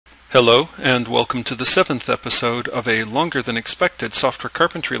Hello, and welcome to the 7th episode of a longer than expected Software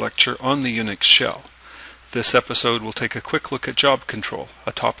Carpentry lecture on the Unix shell. This episode will take a quick look at job control,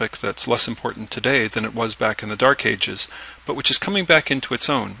 a topic that's less important today than it was back in the Dark Ages, but which is coming back into its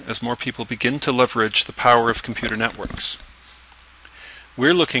own as more people begin to leverage the power of computer networks.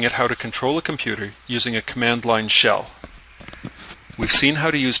 We're looking at how to control a computer using a command line shell. We've seen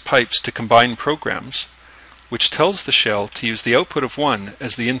how to use pipes to combine programs, which tells the shell to use the output of one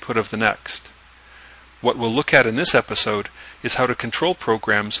as the input of the next. What we'll look at in this episode is how to control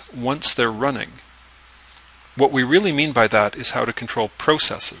programs once they're running. What we really mean by that is how to control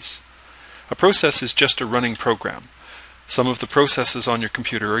processes. A process is just a running program. Some of the processes on your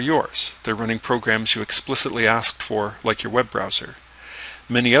computer are yours. They're running programs you explicitly asked for, like your web browser.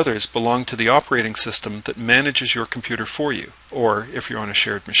 Many others belong to the operating system that manages your computer for you, or, if you're on a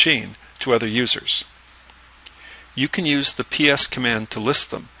shared machine, to other users. You can use the ps command to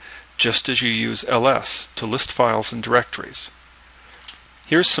list them, just as you use ls to list files and directories.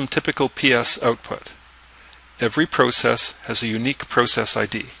 Here's some typical ps output. Every process has a unique process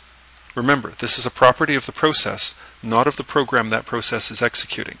ID. Remember, this is a property of the process, not of the program that process is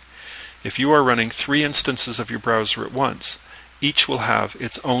executing. If you are running 3 instances of your browser at once, each will have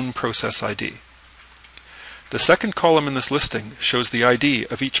its own process ID. The second column in this listing shows the ID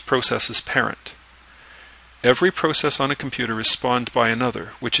of each process's parent. Every process on a computer is spawned by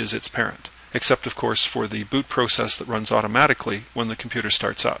another, which is its parent, except of course for the boot process that runs automatically when the computer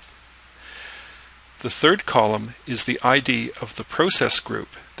starts up. The third column is the ID of the process group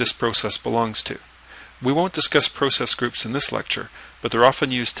this process belongs to. We won't discuss process groups in this lecture, but they're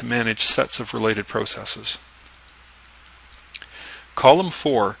often used to manage sets of related processes. Column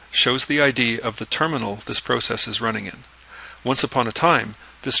 4 shows the ID of the terminal this process is running in. Once upon a time,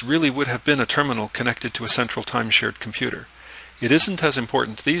 this really would have been a terminal connected to a central time-shared computer. It isn't as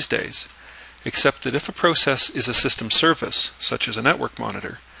important these days, except that if a process is a system service, such as a network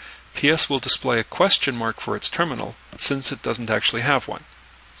monitor, PS will display a question mark for its terminal, since it doesn't actually have one.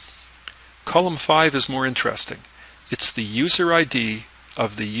 Column 5 is more interesting. It's the user ID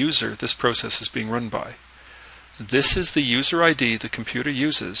of the user this process is being run by. This is the user ID the computer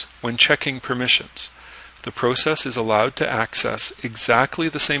uses when checking permissions. The process is allowed to access exactly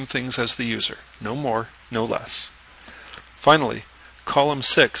the same things as the user, no more, no less. Finally, column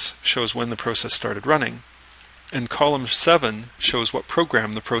 6 shows when the process started running, and column 7 shows what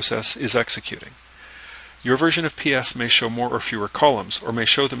program the process is executing. Your version of PS may show more or fewer columns, or may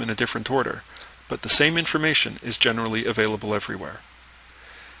show them in a different order, but the same information is generally available everywhere.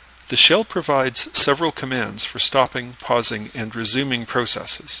 The shell provides several commands for stopping, pausing, and resuming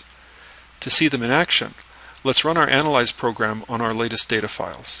processes. To see them in action, let's run our analyze program on our latest data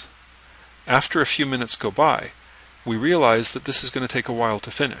files. After a few minutes go by, we realize that this is going to take a while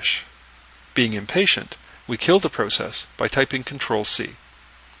to finish. Being impatient, we kill the process by typing Ctrl-C.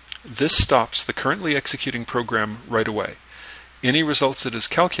 This stops the currently executing program right away. Any results it has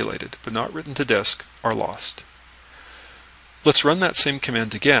calculated, but not written to disk, are lost. Let's run that same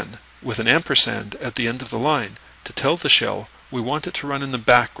command again, with an ampersand at the end of the line, to tell the shell we want it to run in the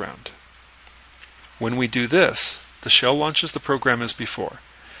background. When we do this, the shell launches the program as before.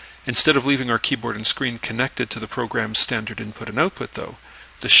 Instead of leaving our keyboard and screen connected to the program's standard input and output, though,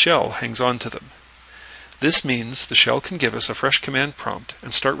 the shell hangs on to them. This means the shell can give us a fresh command prompt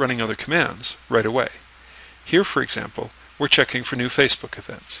and start running other commands right away. Here, for example, we're checking for new Facebook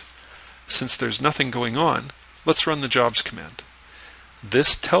events. Since there's nothing going on, let's run the jobs command.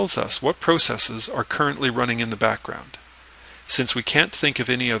 This tells us what processes are currently running in the background. Since we can't think of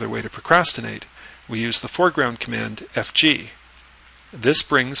any other way to procrastinate, we use the foreground command FG. This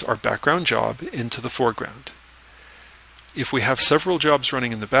brings our background job into the foreground. If we have several jobs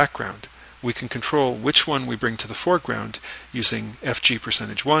running in the background, we can control which one we bring to the foreground using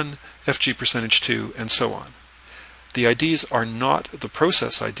FG%1, FG%2, and so on. The IDs are not the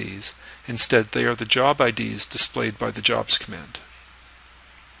process IDs, instead they are the job IDs displayed by the jobs command.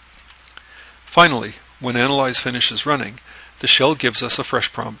 Finally, when analyze finishes running, the shell gives us a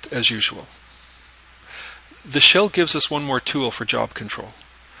fresh prompt as usual. The shell gives us one more tool for job control.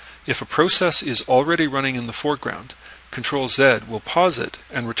 If a process is already running in the foreground, Ctrl-Z will pause it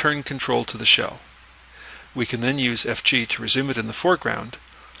and return control to the shell. We can then use FG to resume it in the foreground,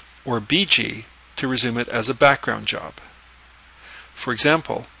 or BG to resume it as a background job. For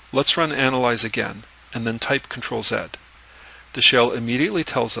example, let's run analyze again, and then type Ctrl-Z. The shell immediately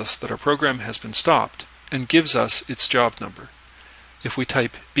tells us that our program has been stopped, and gives us its job number. If we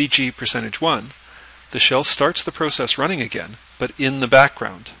type BG%1, the shell starts the process running again, but in the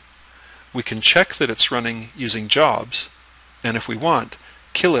background. We can check that it's running using jobs, and if we want,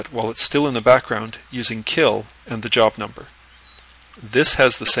 kill it while it's still in the background using kill and the job number. This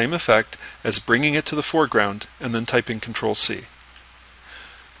has the same effect as bringing it to the foreground and then typing Control-C.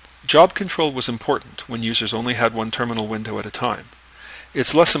 Job control was important when users only had one terminal window at a time.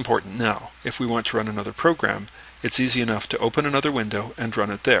 It's less important now. If we want to run another program, it's easy enough to open another window and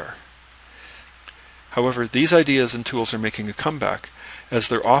run it there. However, these ideas and tools are making a comeback, as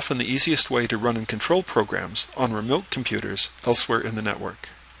they're often the easiest way to run and control programs on remote computers elsewhere in the network.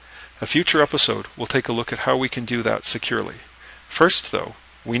 A future episode will take a look at how we can do that securely. First, though,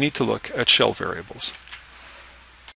 we need to look at shell variables.